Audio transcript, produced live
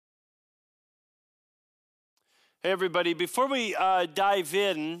Hey everybody, before we dive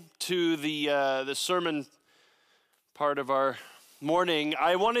in to the sermon part of our morning,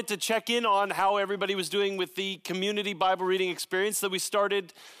 I wanted to check in on how everybody was doing with the community Bible reading experience that we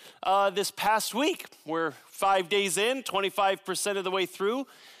started this past week. We're 5 days in, 25% of the way through.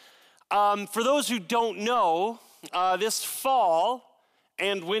 For those who don't know, this fall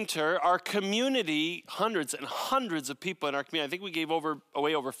and winter, our community, hundreds and hundreds of people in our community, I think we gave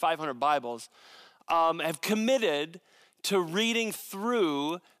away over 500 Bibles, have committed to reading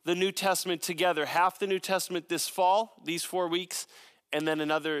through the New Testament together. Half the New Testament this fall, these 4 weeks, and then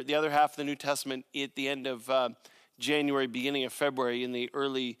the other half of the New Testament at the end of January, beginning of February, in the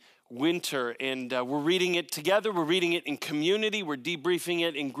early winter. And we're reading it together. We're reading it in community. We're debriefing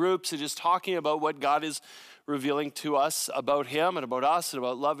it in groups and just talking about what God is revealing to us about Him and about us and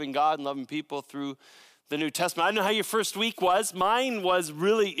about loving God and loving people through the New Testament. I don't know how your first week was. Mine was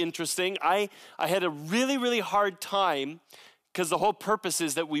really interesting. I had a really, really hard time because the whole purpose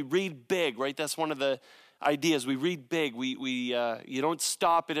is that we read big, right? That's one of the ideas. We read big. You don't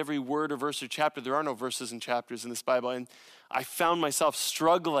stop at every word or verse or chapter. There are no verses and chapters in this Bible. And I found myself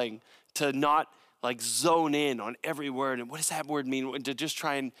struggling to not zone in on every word. And what does that word mean? To just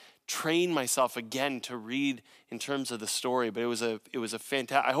try and train myself again to read in terms of the story. But it was a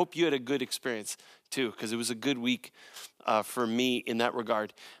fantastic, I hope you had a good experience too, because it was a good week for me in that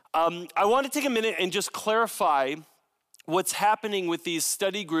regard. I want to take a minute and just clarify what's happening with these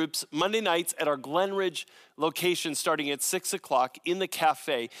study groups Monday nights at our Glen Ridge location starting at 6 o'clock in the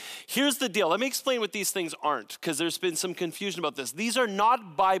cafe. Here's the deal. Let me explain what these things aren't, because there's been some confusion about this. These are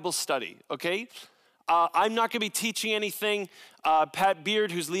not Bible study, okay? I'm not going to be teaching anything. Pat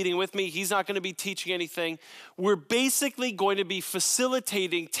Beard, who's leading with me, he's not going to be teaching anything. We're basically going to be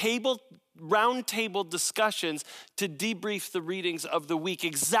facilitating round table discussions to debrief the readings of the week.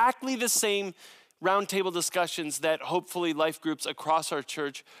 Exactly the same roundtable discussions that hopefully life groups across our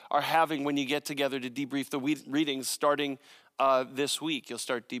church are having when you get together to debrief the readings starting this week. You'll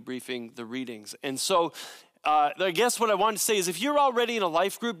start debriefing the readings. And so I guess what I want to say is if you're already in a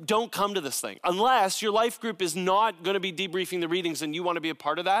life group, don't come to this thing. Unless your life group is not going to be debriefing the readings and you want to be a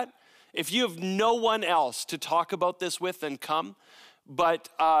part of that. If you have no one else to talk about this with, then come. But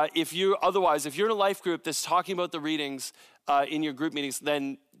if you're in a life group that's talking about the readings in your group meetings,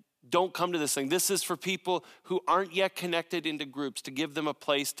 then don't come to this thing. This is for people who aren't yet connected into groups, to give them a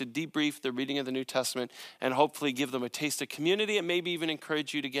place to debrief the reading of the New Testament and hopefully give them a taste of community and maybe even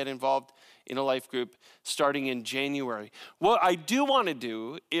encourage you to get involved in a life group starting in January. What I do want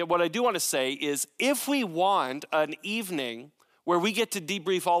to say is if we want an evening where we get to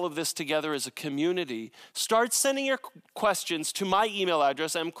debrief all of this together as a community, start sending your questions to my email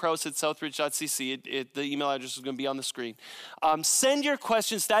address, mkraus@southridge.cc. The email address is going to be on the screen. Send your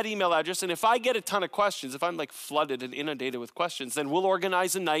questions to that email address, and if I get a ton of questions, if I'm flooded and inundated with questions, then we'll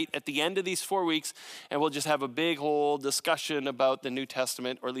organize a night at the end of these 4 weeks, and we'll just have a big whole discussion about the New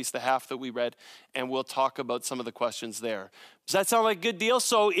Testament, or at least the half that we read, and we'll talk about some of the questions there. Does that sound like a good deal?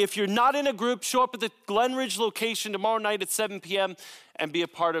 So if you're not in a group, show up at the Glen Ridge location tomorrow night at 7 p.m. and be a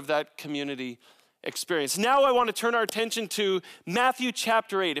part of that community experience. Now I want to turn our attention to Matthew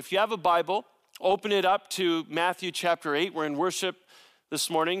chapter 8. If you have a Bible, open it up to Matthew chapter 8. We're in worship this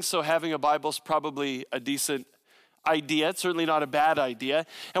morning, so having a Bible is probably a decent idea. It's certainly not a bad idea.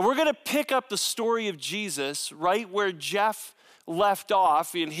 And we're going to pick up the story of Jesus right where Jeff left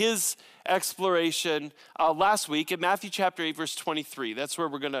off in his exploration last week at Matthew chapter 8, verse 23. That's where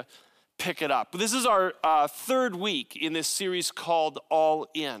we're going to pick it up. This is our third week in this series called All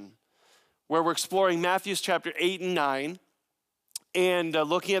In, where we're exploring Matthew's chapter 8 and 9 and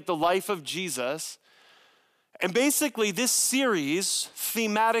looking at the life of Jesus. And basically, this series,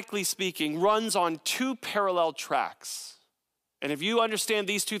 thematically speaking, runs on two parallel tracks. And if you understand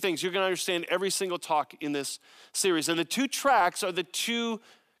these two things, you're going to understand every single talk in this series. And the two tracks are the two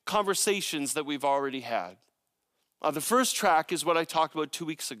conversations that we've already had. The first track is what I talked about 2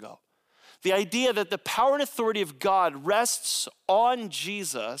 weeks ago. The idea that the power and authority of God rests on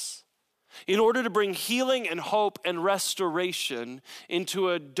Jesus in order to bring healing and hope and restoration into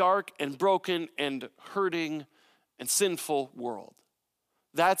a dark and broken and hurting and sinful world.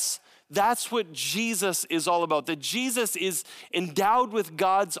 That's what Jesus is all about. That Jesus is endowed with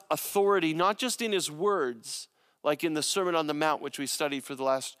God's authority, not just in his words, like in the Sermon on the Mount, which we studied for the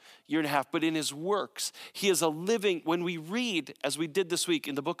last year and a half, but in his works. He is a living, when we read, as we did this week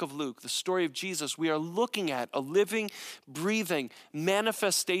in the book of Luke, the story of Jesus, we are looking at a living, breathing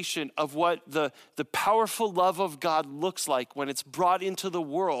manifestation of what the powerful love of God looks like when it's brought into the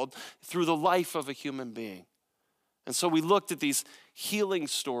world through the life of a human being. And so we looked at these healing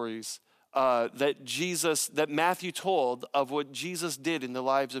stories that Matthew told of what Jesus did in the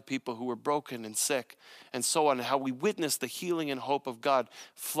lives of people who were broken and sick and so on, and how we witnessed the healing and hope of God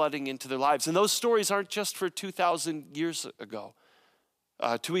flooding into their lives. And those stories aren't just for 2,000 years ago.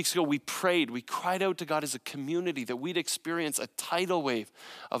 2 weeks ago, we cried out to God as a community that we'd experience a tidal wave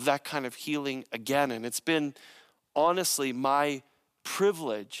of that kind of healing again. And it's been honestly my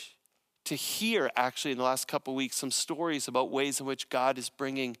privilege to hear, actually, in the last couple of weeks, some stories about ways in which God is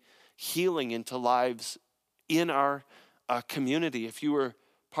bringing healing into lives in our community. If you were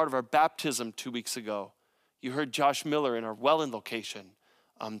part of our baptism 2 weeks ago, you heard Josh Miller in our Welland location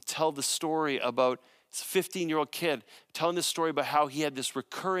tell the story about his 15-year-old kid, telling the story about how he had this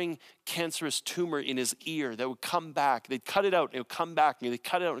recurring cancerous tumor in his ear that would come back. They'd cut it out, and it would come back, and they'd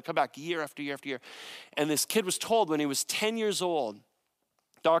cut it out, and it would come back year after year after year. And this kid was told when he was 10 years old,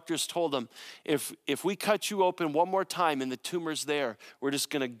 doctors told him, if we cut you open one more time and the tumor's there, we're just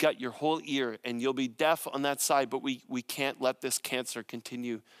gonna gut your whole ear and you'll be deaf on that side, but we can't let this cancer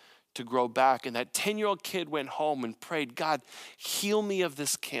continue to grow back. And that 10-year-old kid went home and prayed, God, heal me of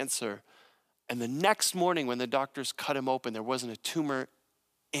this cancer. And the next morning when the doctors cut him open, there wasn't a tumor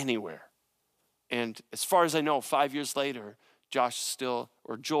anywhere. And as far as I know, 5 years later, Joel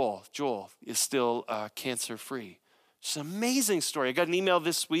is still cancer-free. It's an amazing story. I got an email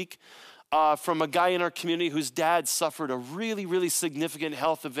this week from a guy in our community whose dad suffered a really, really significant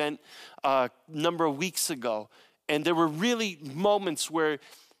health event a number of weeks ago. And there were really moments where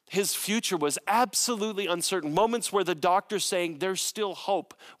his future was absolutely uncertain. Moments where the doctor saying there's still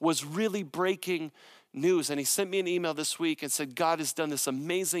hope was really breaking news. And he sent me an email this week and said, God has done this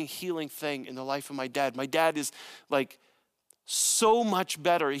amazing healing thing in the life of my dad. My dad is like so much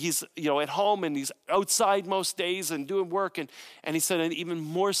better. He's at home and he's outside most days and doing work. And he said, and even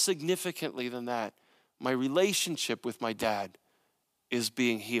more significantly than that, my relationship with my dad is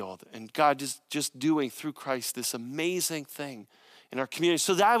being healed. And God is just doing through Christ this amazing thing in our community.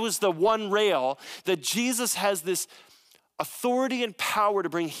 So that was the one rail, that Jesus has this authority and power to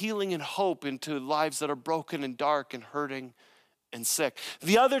bring healing and hope into lives that are broken and dark and hurting and sick.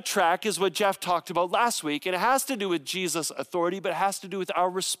 The other track is what Jeff talked about last week, and it has to do with Jesus' authority, but it has to do with our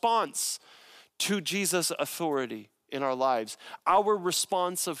response to Jesus' authority in our lives. Our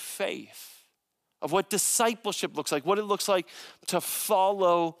response of faith, of what discipleship looks like, what it looks like to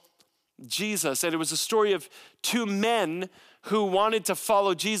follow Jesus. And it was a story of two men who wanted to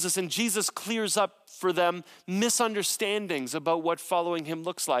follow Jesus, and Jesus clears up for them misunderstandings about what following him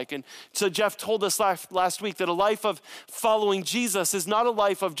looks like. And so Jeff told us last week that a life of following Jesus is not a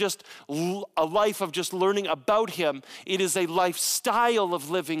life of just learning about him. It is a lifestyle of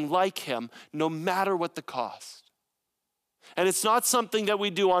living like him, no matter what the cost. And it's not something that we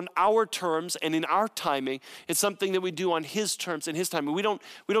do on our terms and in our timing. It's something that we do on his terms and his timing. We don't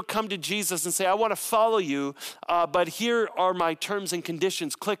come to Jesus and say, I want to follow you, but here are my terms and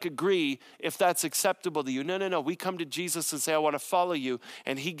conditions. Click agree if that's acceptable to you. No. We come to Jesus and say, I want to follow you.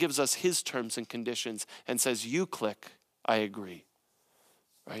 And he gives us his terms and conditions and says, you click, I agree.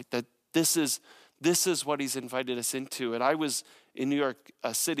 Right? That this is what he's invited us into. And I was in New York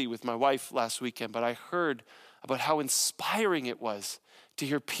City with my wife last weekend, but I heard about how inspiring it was to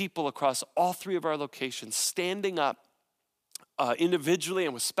hear people across all three of our locations standing up individually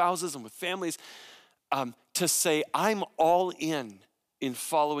and with spouses and with families to say, I'm all in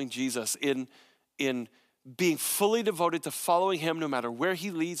following Jesus, in being fully devoted to following him no matter where he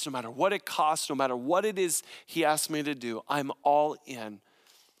leads, no matter what it costs, no matter what it is he asked me to do. I'm all in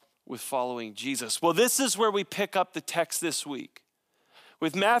with following Jesus. Well, this is where we pick up the text this week,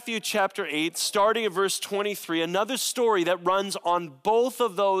 with Matthew chapter 8, starting at verse 23, another story that runs on both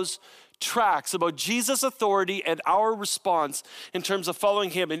of those tracks about Jesus' authority and our response in terms of following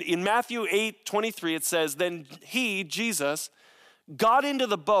him. In Matthew 8:23, it says, then he, Jesus, got into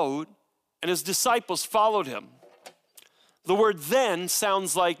the boat and his disciples followed him. The word then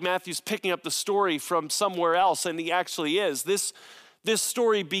sounds like Matthew's picking up the story from somewhere else, and he actually is. This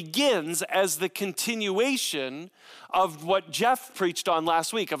story begins as the continuation of what Jeff preached on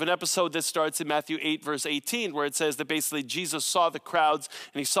last week, of an episode that starts in Matthew 8, verse 18, where it says that basically Jesus saw the crowds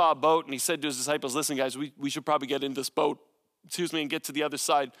and he saw a boat and he said to his disciples, listen guys, we should probably get in this boat, and get to the other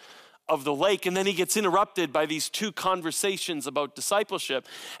side of the lake. And then he gets interrupted by these two conversations about discipleship.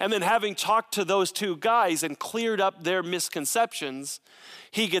 And then having talked to those two guys and cleared up their misconceptions,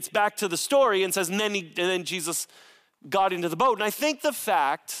 he gets back to the story and says, and then Jesus got into the boat. And I think the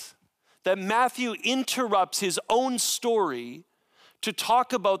fact that Matthew interrupts his own story to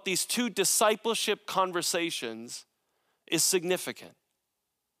talk about these two discipleship conversations is significant.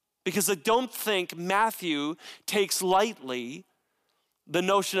 Because I don't think Matthew takes lightly the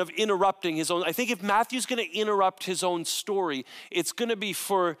notion of interrupting his own. I think if Matthew's going to interrupt his own story, it's going to be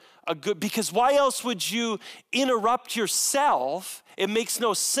for a good, because why else would you interrupt yourself? It makes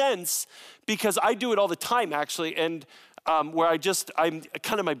no sense, because I do it all the time, actually, and where I'm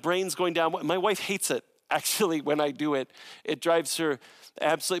kind of, my brain's going down. My wife hates it, actually, when I do it. It drives her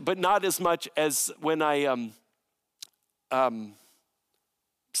absolutely, but not as much as when I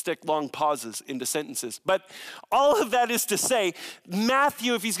stick long pauses into sentences. But all of that is to say,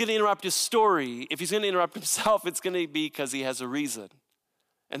 Matthew, if he's going to interrupt his story, if he's going to interrupt himself, it's going to be because he has a reason.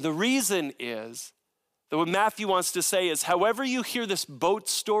 And the reason is that what Matthew wants to say is, however you hear this boat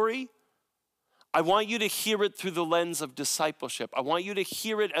story, I want you to hear it through the lens of discipleship. I want you to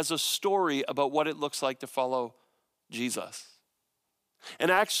hear it as a story about what it looks like to follow Jesus.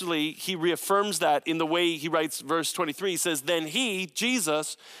 And actually, he reaffirms that in the way he writes verse 23. He says, then he,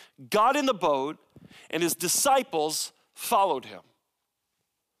 Jesus, got in the boat and his disciples followed him.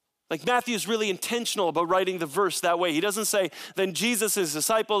 Like, Matthew is really intentional about writing the verse that way. He doesn't say, then Jesus and his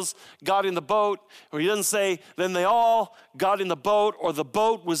disciples got in the boat, or he doesn't say, then they all got in the boat, or the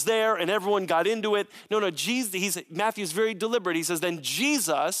boat was there and everyone got into it. No, Matthew's very deliberate. He says, then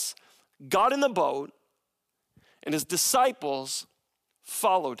Jesus got in the boat and his disciples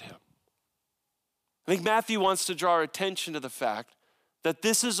followed him. I think Matthew wants to draw our attention to the fact that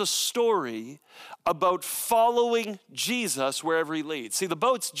this is a story about following Jesus wherever he leads. See, the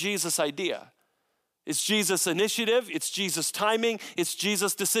boat's Jesus' idea. It's Jesus' initiative, it's Jesus' timing, it's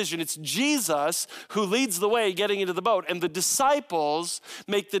Jesus' decision. It's Jesus who leads the way getting into the boat, and the disciples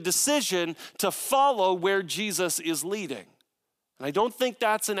make the decision to follow where Jesus is leading. And I don't think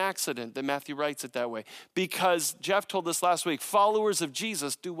that's an accident that Matthew writes it that way, because Jeff told us last week, followers of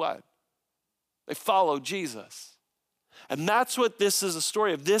Jesus do what? They follow Jesus. And that's what this is a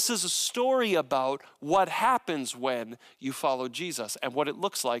story of. This is a story about what happens when you follow Jesus and what it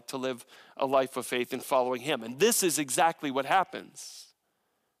looks like to live a life of faith in following him. And this is exactly what happens.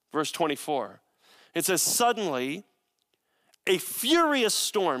 Verse 24, it says, suddenly a furious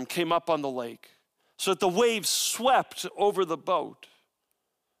storm came up on the lake, so that the waves swept over the boat.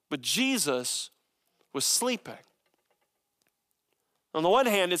 But Jesus was sleeping. On the one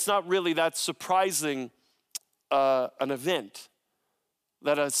hand, it's not really that surprising an event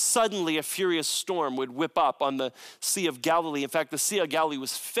that suddenly a furious storm would whip up on the Sea of Galilee. In fact, the Sea of Galilee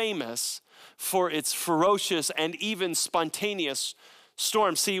was famous for its ferocious and even spontaneous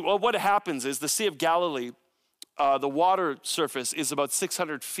storms. See, well, what happens is the Sea of Galilee, the water surface is about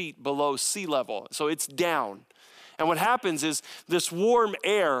 600 feet below sea level, so it's down. And what happens is this warm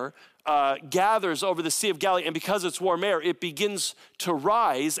air gathers over the Sea of Galilee, and because it's warm air, it begins to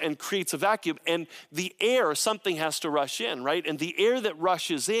rise and creates a vacuum. And the air, something has to rush in, right? And the air that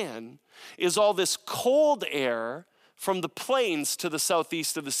rushes in is all this cold air from the plains to the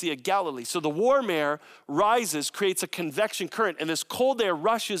southeast of the Sea of Galilee. So the warm air rises, creates a convection current, and this cold air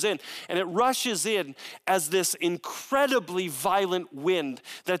rushes in, and it rushes in as this incredibly violent wind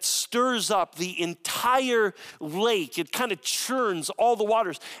that stirs up the entire lake. It kind of churns all the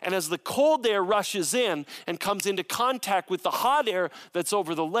waters, and as the cold air rushes in and comes into contact with the hot air that's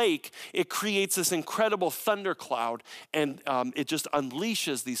over the lake, it creates this incredible thundercloud, and it just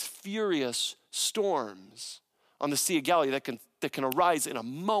unleashes these furious storms on the Sea of Galilee that can arise in a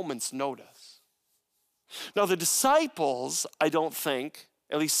moment's notice. Now, the disciples, I don't think,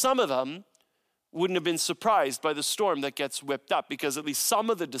 at least some of them, wouldn't have been surprised by the storm that gets whipped up, because at least some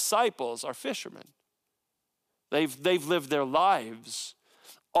of the disciples are fishermen. They've lived their lives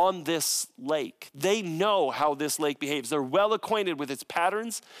on this lake. They know how this lake behaves. They're well acquainted with its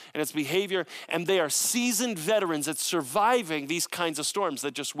patterns and its behavior, and they are seasoned veterans at surviving these kinds of storms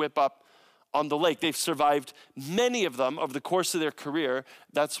that just whip up on the lake. They've survived many of them over the course of their career.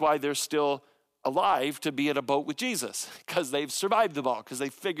 That's why they're still alive to be in a boat with Jesus, because they've survived them all, because they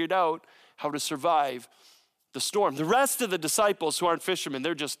figured out how to survive the storm. The rest of the disciples who aren't fishermen,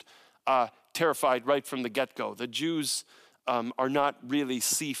 they're just terrified right from the get-go. The Jews are not really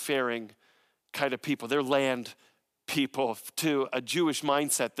seafaring kind of people. They're land people. To a Jewish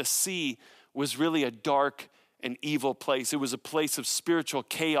mindset, the sea was really a dark an evil place. It was a place of spiritual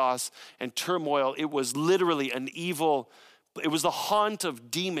chaos and turmoil. It was literally it was the haunt of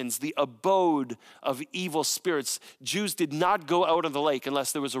demons, the abode of evil spirits. Jews did not go out on the lake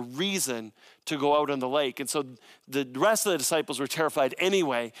unless there was a reason to go out on the lake. And so the rest of the disciples were terrified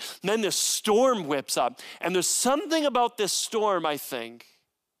anyway. And then this storm whips up. And there's something about this storm, I think,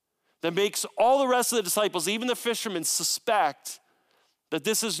 that makes all the rest of the disciples, even the fishermen, suspect that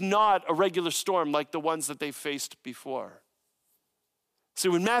this is not a regular storm like the ones that they faced before. See,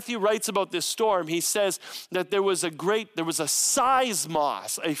 when Matthew writes about this storm, he says that there was a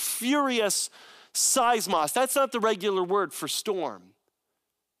seismos, a furious seismos. That's not the regular word for storm.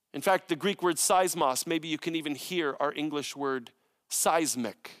 In fact, the Greek word seismos, maybe you can even hear our English word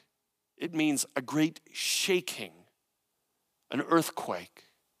seismic. It means a great shaking, an earthquake.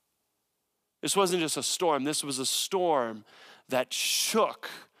 This wasn't just a storm. This was a storm that shook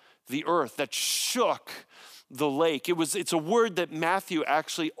the earth, that shook the lake. It's a word that Matthew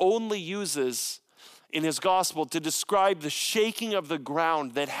actually only uses in his gospel to describe the shaking of the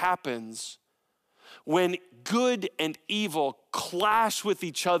ground that happens when good and evil clash with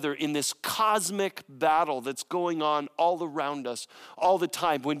each other in this cosmic battle that's going on all around us all the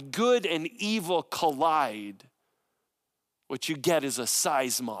time. When good and evil collide, what you get is a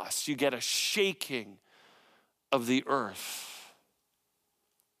seismos. You get a shaking of the earth.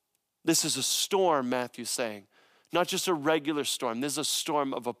 This is a storm, Matthew's saying. Not just a regular storm. This is a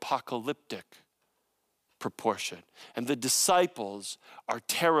storm of apocalyptic proportion. And the disciples are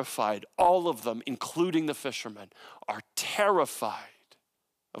terrified. All of them, including the fishermen, are terrified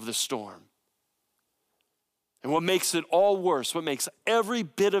of the storm. And what makes it all worse, what makes every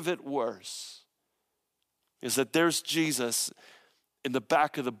bit of it worse, is that there's Jesus in the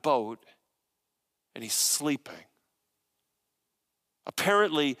back of the boat and he's sleeping.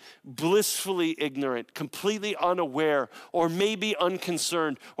 Apparently blissfully ignorant, completely unaware, or maybe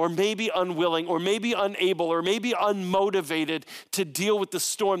unconcerned, or maybe unwilling, or maybe unable, or maybe unmotivated to deal with the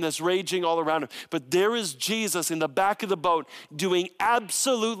storm that's raging all around him. But there is Jesus in the back of the boat doing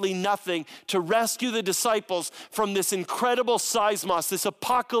absolutely nothing to rescue the disciples from this incredible seismos, this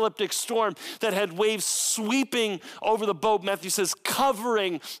apocalyptic storm that had waves sweeping over the boat. Matthew says,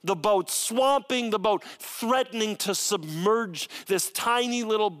 covering the boat, swamping the boat, threatening to submerge this tiny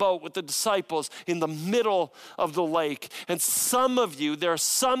little boat with the disciples in the middle of the lake. And some of you, there are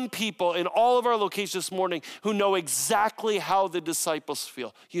some people in all of our locations this morning who know exactly how the disciples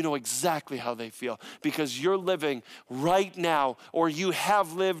feel. You know exactly how they feel because you're living right now, or you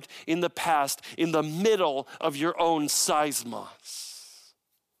have lived in the past, in the middle of your own seismos.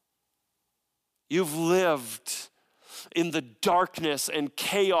 You've lived in the darkness and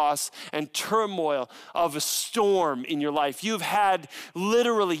chaos and turmoil of a storm in your life. You've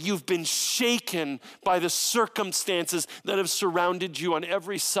been shaken by the circumstances that have surrounded you on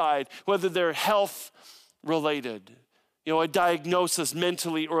every side, whether they're health related, a diagnosis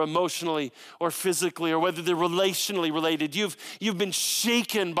mentally or emotionally or physically, or whether they're relationally related. You've been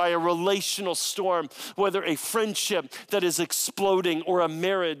shaken by a relational storm, whether a friendship that is exploding or a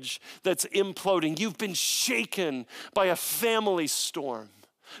marriage that's imploding. You've been shaken by a family storm,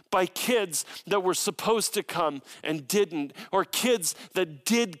 by kids that were supposed to come and didn't, or kids that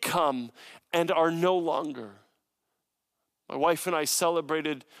did come and are no longer. My wife and I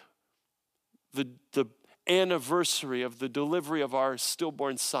celebrated the anniversary of the delivery of our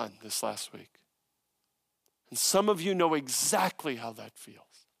stillborn son this last week. And some of you know exactly how that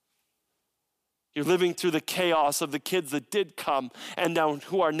feels. You're living through the chaos of the kids that did come and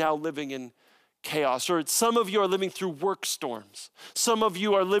who are now living in chaos. Or some of you are living through work storms. Some of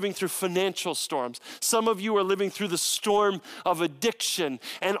you are living through financial storms. Some of you are living through the storm of addiction.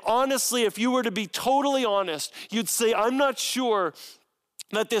 And honestly, if you were to be totally honest, you'd say, I'm not sure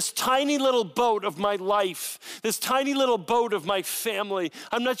that this tiny little boat of my life, this tiny little boat of my family,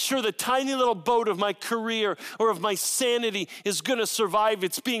 I'm not sure the tiny little boat of my career or of my sanity is going to survive.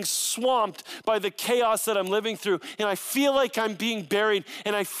 It's being swamped by the chaos that I'm living through. And I feel like I'm being buried,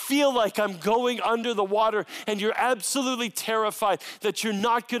 and I feel like I'm going under the water, and you're absolutely terrified that you're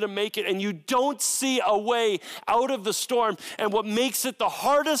not going to make it, and you don't see a way out of the storm. And what makes it the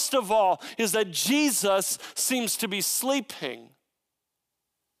hardest of all is that Jesus seems to be sleeping.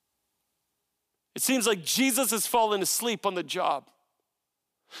 It seems like Jesus has fallen asleep on the job.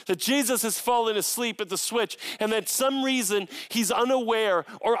 That Jesus has fallen asleep at the switch, and that some reason he's unaware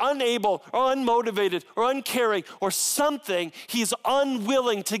or unable or unmotivated or uncaring or something. He's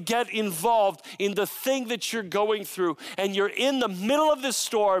unwilling to get involved in the thing that you're going through, and you're in the middle of this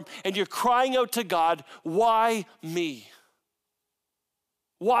storm and you're crying out to God, why me?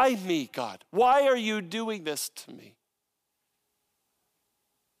 Why me, God? Why are you doing this to me?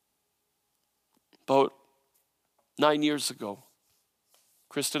 About 9 years ago,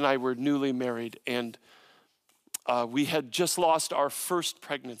 Krista and I were newly married, and we had just lost our first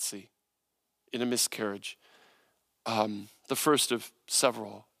pregnancy in a miscarriage, the first of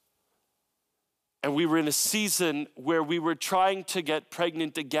several. And we were in a season where we were trying to get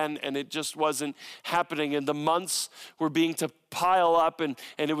pregnant again, and it just wasn't happening. And the months were being to pile up, and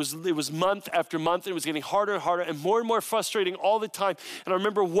it was month after month, and it was getting harder and harder and more frustrating all the time. And I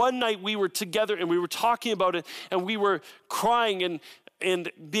remember one night we were together and we were talking about it, and we were crying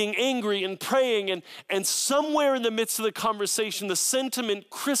and being angry and praying, and somewhere in the midst of the conversation, the sentiment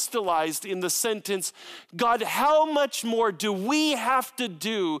crystallized in the sentence, God, how much more do we have to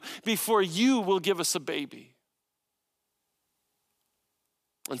do before you will give us a baby?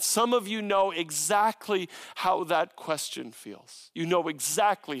 And some of you know exactly how that question feels. You know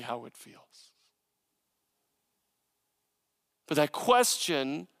exactly how it feels. But that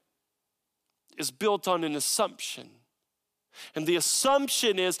question is built on an assumption. And the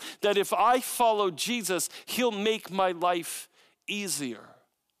assumption is that if I follow Jesus, he'll make my life easier.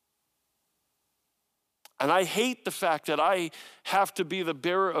 And I hate the fact that I have to be the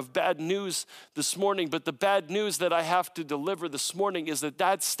bearer of bad news this morning, but the bad news that I have to deliver this morning is that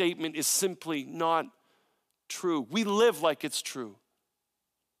that statement is simply not true. We live like it's true.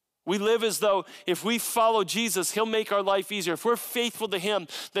 We live as though if we follow Jesus, he'll make our life easier. If we're faithful to him,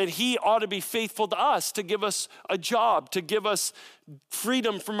 then he ought to be faithful to us, to give us a job, to give us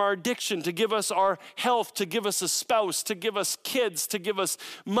freedom from our addiction, to give us our health, to give us a spouse, to give us kids, to give us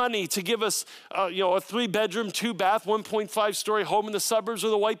money, to give us a 3-bedroom, 2-bath, 1.5-story home in the suburbs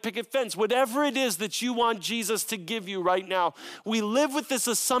with a white picket fence. Whatever it is that you want Jesus to give you right now, we live with this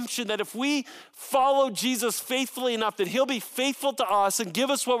assumption that if we follow Jesus faithfully enough, that he'll be faithful to us and give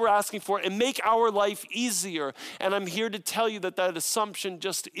us what we're asking for and make our life easier. And I'm here to tell you that that assumption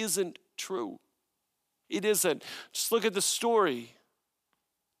just isn't true. It isn't. Just look at the story.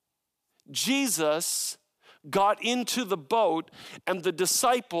 Jesus got into the boat and the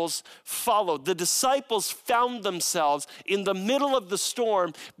disciples followed. The disciples found themselves in the middle of the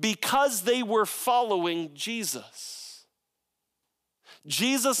storm because they were following Jesus.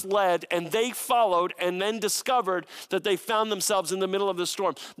 Jesus led and they followed and then discovered that they found themselves in the middle of the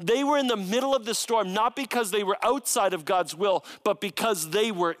storm. They were in the middle of the storm not because they were outside of God's will, but because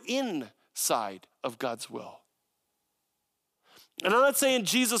they were inside of God's will. And I'm not saying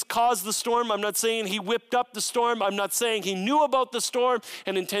Jesus caused the storm. I'm not saying he whipped up the storm. I'm not saying he knew about the storm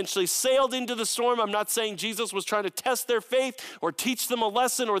and intentionally sailed into the storm. I'm not saying Jesus was trying to test their faith or teach them a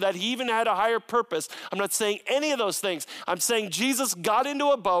lesson or that he even had a higher purpose. I'm not saying any of those things. I'm saying Jesus got into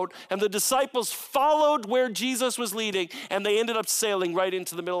a boat and the disciples followed where Jesus was leading and they ended up sailing right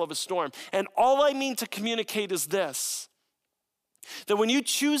into the middle of a storm. And all I mean to communicate is this: that when you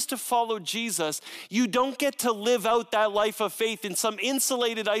choose to follow Jesus, you don't get to live out that life of faith in some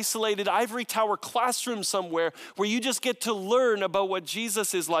insulated, isolated ivory tower classroom somewhere where you just get to learn about what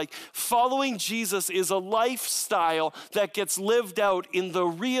Jesus is like. Following Jesus is a lifestyle that gets lived out in the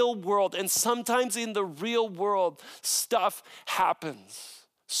real world. And sometimes in the real world, stuff happens.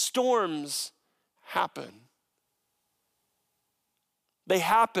 Storms happen. They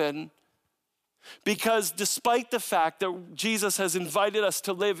happen because despite the fact that Jesus has invited us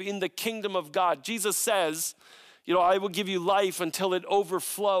to live in the kingdom of God, Jesus says, I will give you life until it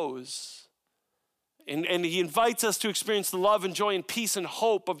overflows. And he invites us to experience the love and joy and peace and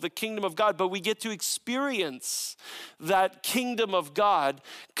hope of the kingdom of God, but we get to experience that kingdom of God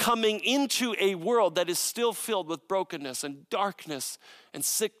coming into a world that is still filled with brokenness and darkness and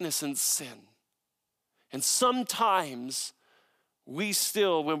sickness and sin. And sometimes we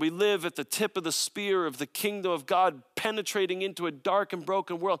still, when we live at the tip of the spear of the kingdom of God penetrating into a dark and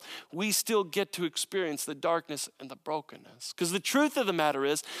broken world, we still get to experience the darkness and the brokenness. Because the truth of the matter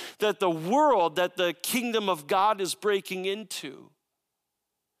is that the world that the kingdom of God is breaking into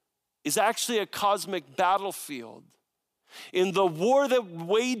is actually a cosmic battlefield. In the war that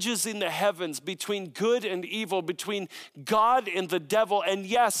wages in the heavens between good and evil, between God and the devil, and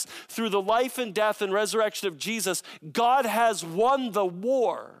yes, through the life and death and resurrection of Jesus, God has won the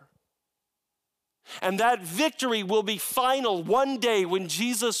war. And that victory will be final one day when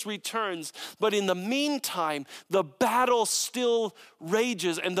Jesus returns. But in the meantime, the battle still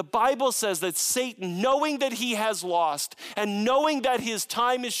rages. And the Bible says that Satan, knowing that he has lost and knowing that his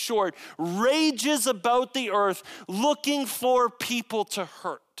time is short, rages about the earth looking for people to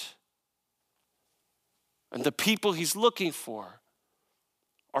hurt. And the people he's looking for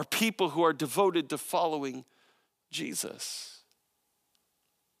are people who are devoted to following Jesus.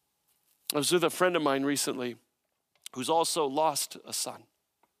 I was with a friend of mine recently who's also lost a son.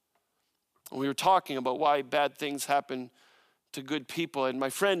 And we were talking about why bad things happen to good people. And my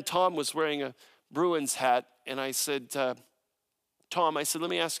friend Tom was wearing a Bruins hat. And I said, Tom, let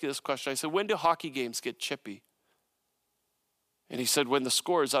me ask you this question. I said, when do hockey games get chippy? And he said, when the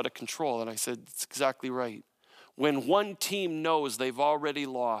score is out of control. And I said, it's exactly right. When one team knows they've already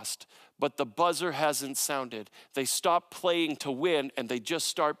lost, but the buzzer hasn't sounded, they stop playing to win and they just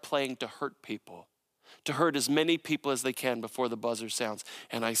start playing to hurt people, to hurt as many people as they can before the buzzer sounds.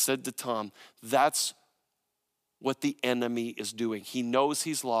 And I said to Tom, that's what the enemy is doing. He knows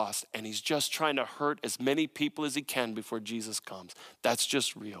he's lost and he's just trying to hurt as many people as he can before Jesus comes. That's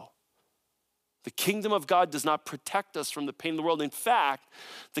just real. The kingdom of God does not protect us from the pain of the world. In fact,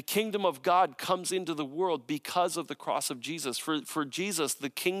 the kingdom of God comes into the world because of the cross of Jesus. For Jesus, the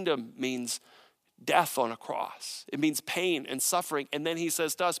kingdom means death on a cross. It means pain and suffering. And then he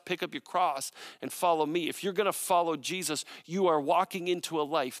says to us, pick up your cross and follow me. If you're going to follow Jesus, you are walking into a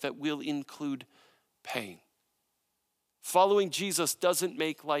life that will include pain. Following Jesus doesn't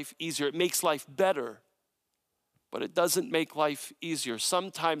make life easier. It makes life better, but it doesn't make life easier.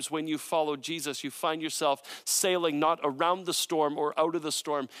 Sometimes when you follow Jesus, you find yourself sailing not around the storm or out of the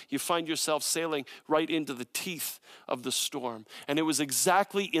storm. You find yourself sailing right into the teeth of the storm. And it was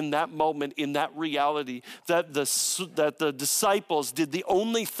exactly in that moment, in that reality, that the disciples did the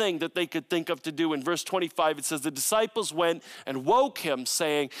only thing that they could think of to do. In verse 25, it says, the disciples went and woke him,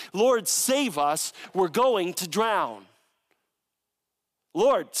 saying, Lord, save us, we're going to drown.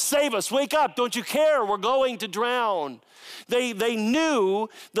 Lord, save us, wake up, don't you care? We're going to drown. They knew,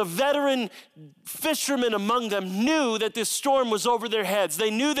 the veteran fishermen among them knew that this storm was over their heads. They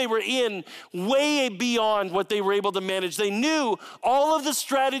knew they were in way beyond what they were able to manage. They knew all of the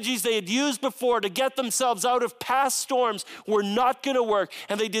strategies they had used before to get themselves out of past storms were not going to work.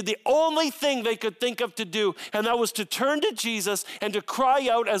 And they did the only thing they could think of to do, and that was to turn to Jesus and to cry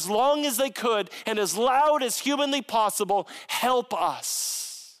out as long as they could and as loud as humanly possible, help us.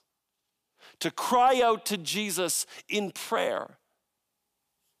 To cry out to Jesus in prayer.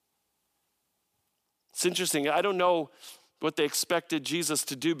 It's interesting. I don't know what they expected Jesus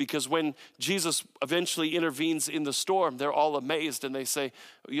to do, because when Jesus eventually intervenes in the storm, they're all amazed and they say,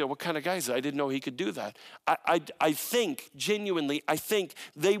 what kind of guy is that? I didn't know he could do that. I think, genuinely,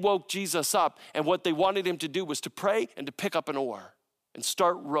 they woke Jesus up, and what they wanted him to do was to pray and to pick up an oar and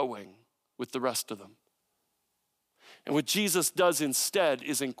start rowing with the rest of them. And what Jesus does instead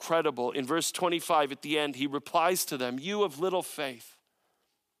is incredible. In verse 25 at the end, he replies to them, you of little faith,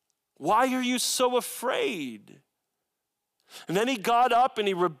 why are you so afraid? And then he got up and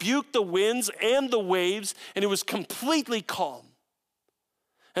he rebuked the winds and the waves, and it was completely calm.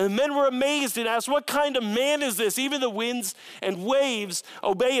 And the men were amazed and asked, what kind of man is this? Even the winds and waves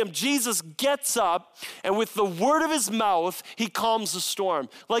obey him. Jesus gets up, and with the word of his mouth, he calms the storm.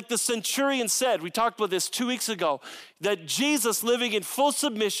 Like the centurion said, we talked about this 2 weeks ago, that Jesus, living in full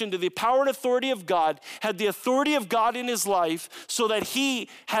submission to the power and authority of God, had the authority of God in his life so that he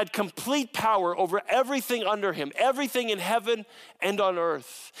had complete power over everything under him, everything in heaven and on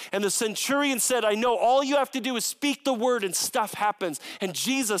earth. And the centurion said, I know all you have to do is speak the word and stuff happens. And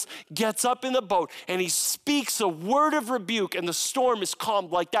Jesus gets up in the boat and he speaks a word of rebuke, and the storm is calmed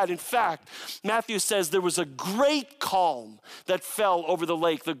like that. In fact, Matthew says there was a great calm that fell over the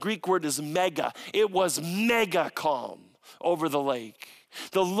lake. The Greek word is mega. It was mega calm over the lake.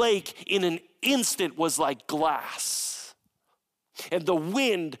 The lake in an instant was like glass. And the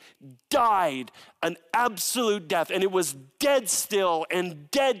wind died an absolute death, and it was dead still and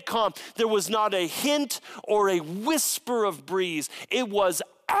dead calm. There was not a hint or a whisper of breeze. It was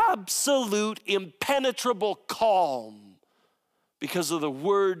absolute impenetrable calm because of the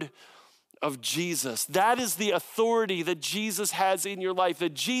word of Jesus. That is the authority that Jesus has in your life,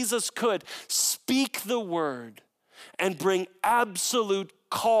 that Jesus could speak the word and bring absolute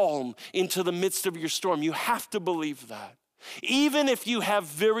calm into the midst of your storm. You have to believe that. Even if you have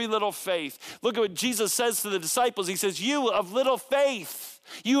very little faith. Look at what Jesus says to the disciples. He says, you of little faith.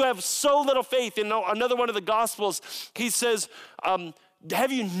 You have so little faith. In another one of the Gospels, he says,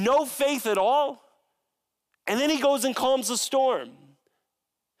 have you no faith at all? And then he goes and calms the storm.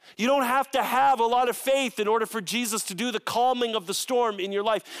 You don't have to have a lot of faith in order for Jesus to do the calming of the storm in your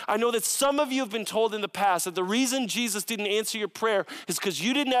life. I know that some of you have been told in the past that the reason Jesus didn't answer your prayer is because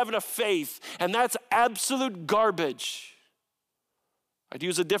you didn't have enough faith, and that's absolute garbage. I'd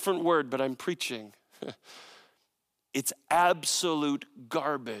use a different word, but I'm preaching. It's absolute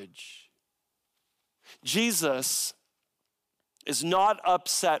garbage. Jesus is not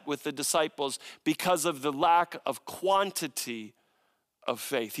upset with the disciples because of the lack of quantity of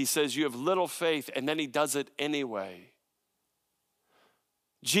faith. He says, you have little faith, and then he does it anyway.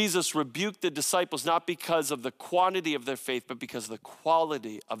 Jesus rebuked the disciples not because of the quantity of their faith, but because of the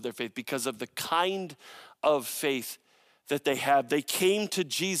quality of their faith, because of the kind of faith that they had. They came to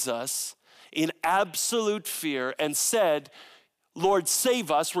Jesus in absolute fear and said, Lord,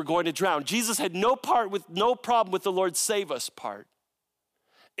 save us, we're going to drown. Jesus had no problem with the Lord, save us part.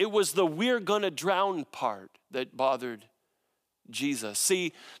 It was the we're going to drown part that bothered Jesus.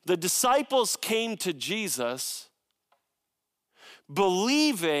 See, the disciples came to Jesus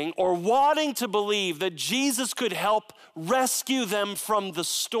believing or wanting to believe that Jesus could help rescue them from the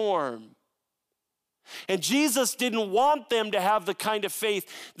storm. And Jesus didn't want them to have the kind of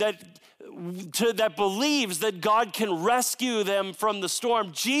faith that believes that God can rescue them from the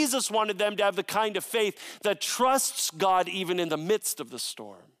storm. Jesus wanted them to have the kind of faith that trusts God even in the midst of the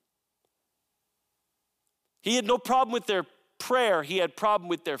storm. He had no problem with their prayer. He had problem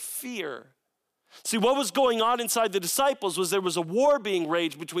with their fear. See, what was going on inside the disciples was there was a war being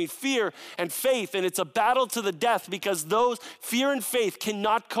waged between fear and faith, and it's a battle to the death because those fear and faith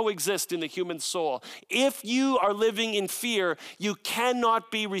cannot coexist in the human soul. If you are living in fear, you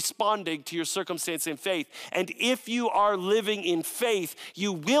cannot be responding to your circumstance in faith. And if you are living in faith,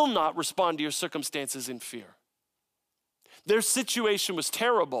 you will not respond to your circumstances in fear. Their situation was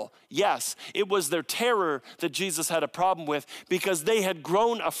terrible. Yes, it was their terror that Jesus had a problem with because they had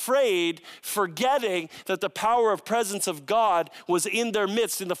grown afraid, forgetting that the power of presence of God was in their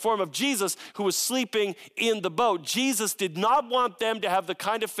midst in the form of Jesus who was sleeping in the boat. Jesus did not want them to have the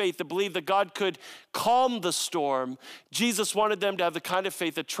kind of faith that believed that God could calm the storm. Jesus wanted them to have the kind of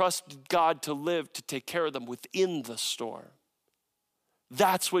faith that trusted God to live, to take care of them within the storm.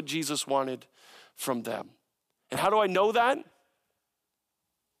 That's what Jesus wanted from them. And how do I know that?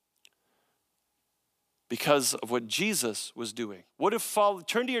 Because of what Jesus was doing.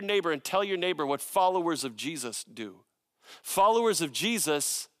 Turn to your neighbor and tell your neighbor what followers of Jesus do. Followers of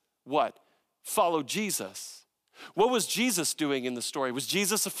Jesus, what? Follow Jesus. What was Jesus doing in the story? Was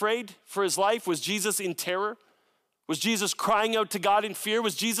Jesus afraid for his life? Was Jesus in terror? Was Jesus crying out to God in fear?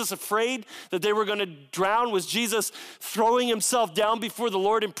 Was Jesus afraid that they were going to drown? Was Jesus throwing himself down before the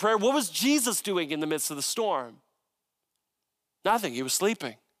Lord in prayer? What was Jesus doing in the midst of the storm? Nothing. He was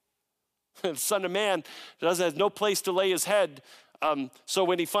sleeping. The Son of Man has no place to lay his head. So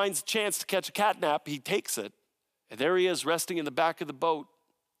when he finds a chance to catch a cat nap, he takes it. And there he is resting in the back of the boat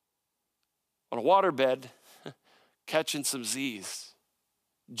on a waterbed, catching some Z's.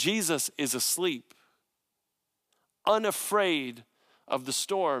 Jesus is asleep, unafraid of the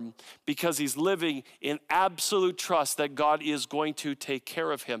storm because he's living in absolute trust that God is going to take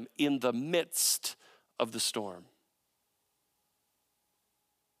care of him in the midst of the storm.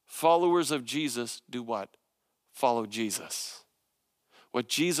 Followers of Jesus do what? Follow Jesus. What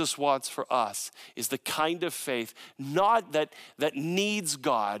Jesus wants for us is the kind of faith, not that needs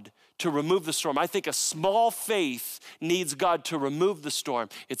God to remove the storm. I think a small faith needs God to remove the storm.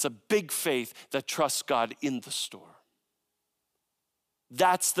 It's a big faith that trusts God in the storm.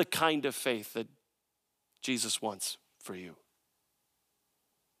 That's the kind of faith that Jesus wants for you.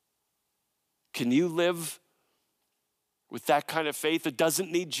 Can you live with that kind of faith that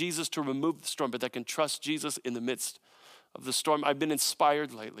doesn't need Jesus to remove the storm, but that can trust Jesus in the midst of the storm? I've been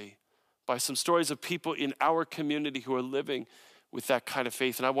inspired lately by some stories of people in our community who are living with that kind of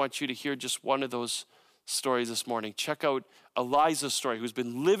faith. And I want you to hear just one of those stories this morning. Check out Eliza's story, who's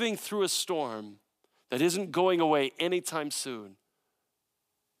been living through a storm that isn't going away anytime soon,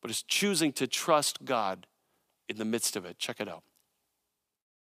 but is choosing to trust God in the midst of it. Check it out.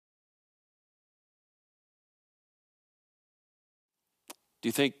 Do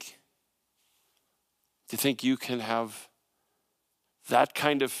you think you can have that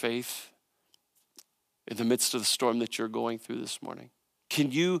kind of faith in the midst of the storm that you're going through this morning?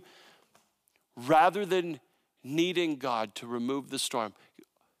 Can you, rather than needing God to remove the storm,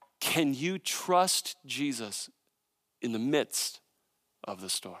 can you trust Jesus in the midst of the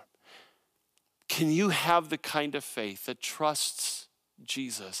storm? Can you have the kind of faith that trusts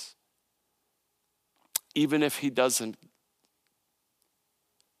Jesus even if he doesn't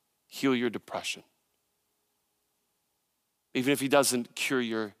heal your depression? Even if he doesn't cure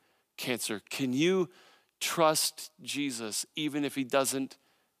your cancer, can you trust Jesus even if he doesn't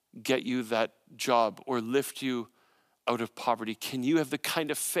get you that job or lift you out of poverty? Can you have the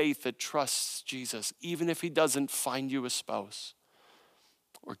kind of faith that trusts Jesus even if he doesn't find you a spouse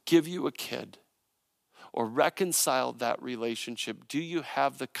or give you a kid or reconcile that relationship? Do you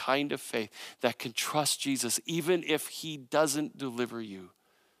have the kind of faith that can trust Jesus even if he doesn't deliver you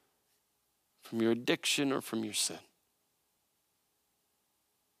from your addiction or from your sin?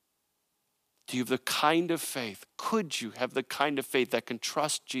 Do you have the kind of faith? Could you have the kind of faith that can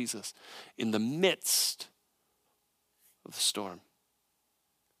trust Jesus in the midst of the storm?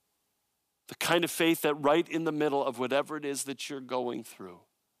 The kind of faith that right in the middle of whatever it is that you're going through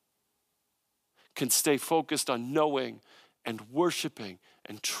can stay focused on knowing and worshiping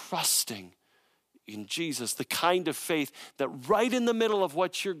and trusting in Jesus, the kind of faith that right in the middle of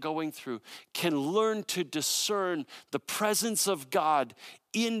what you're going through can learn to discern the presence of God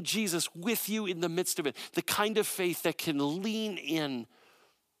in Jesus with you in the midst of it. The kind of faith that can lean in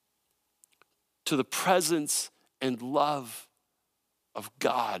to the presence and love of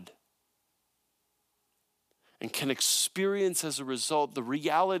God and can experience as a result the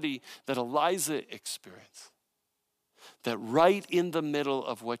reality that Eliza experienced, that right in the middle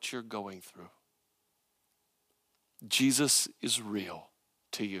of what you're going through, Jesus is real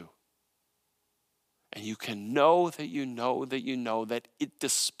to you. And you can know that you know that you know that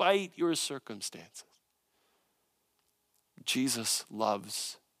despite your circumstances, Jesus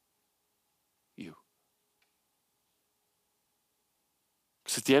loves you.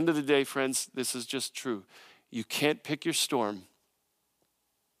 Because at the end of the day, friends, this is just true. You can't pick your storm,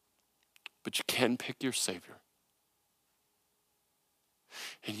 but you can pick your Savior.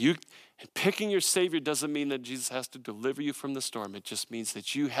 And picking your Savior doesn't mean that Jesus has to deliver you from the storm. It just means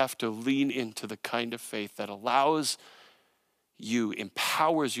that you have to lean into the kind of faith that allows you,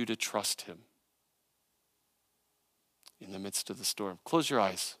 empowers you to trust him in the midst of the storm. Close your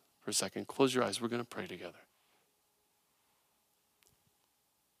eyes for a second. Close your eyes. We're going to pray together.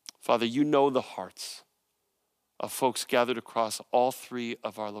 Father, you know the hearts of folks gathered across all three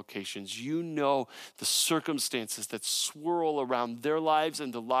of our locations. You know the circumstances that swirl around their lives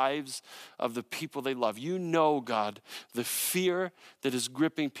and the lives of the people they love. You know, God, the fear that is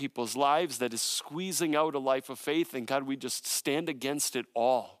gripping people's lives, that is squeezing out a life of faith. And God, we just stand against it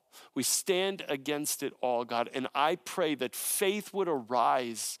all. We stand against it all, God. And I pray that faith would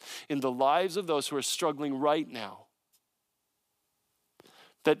arise in the lives of those who are struggling right now.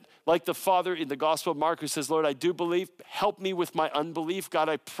 That like the father in the Gospel of Mark who says, Lord, I do believe, help me with my unbelief. God,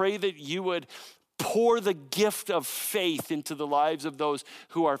 I pray that you would pour the gift of faith into the lives of those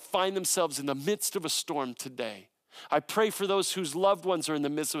who find themselves in the midst of a storm today. I pray for those whose loved ones are in the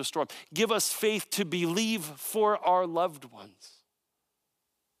midst of a storm. Give us faith to believe for our loved ones.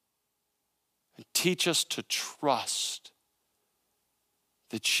 And teach us to trust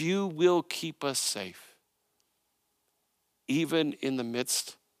that you will keep us safe, even in the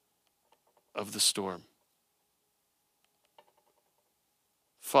midst of the storm.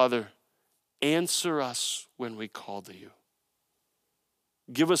 Father, answer us when we call to you.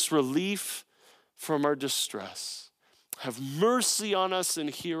 Give us relief from our distress. Have mercy on us and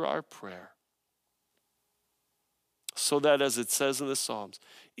hear our prayer. So that, as it says in the Psalms,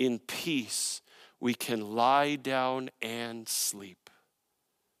 in peace we can lie down and sleep.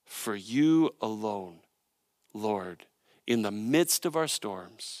 For you alone, Lord, in the midst of our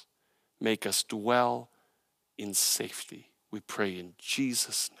storms, make us dwell in safety. We pray in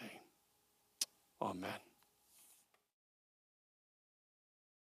Jesus' name. Amen.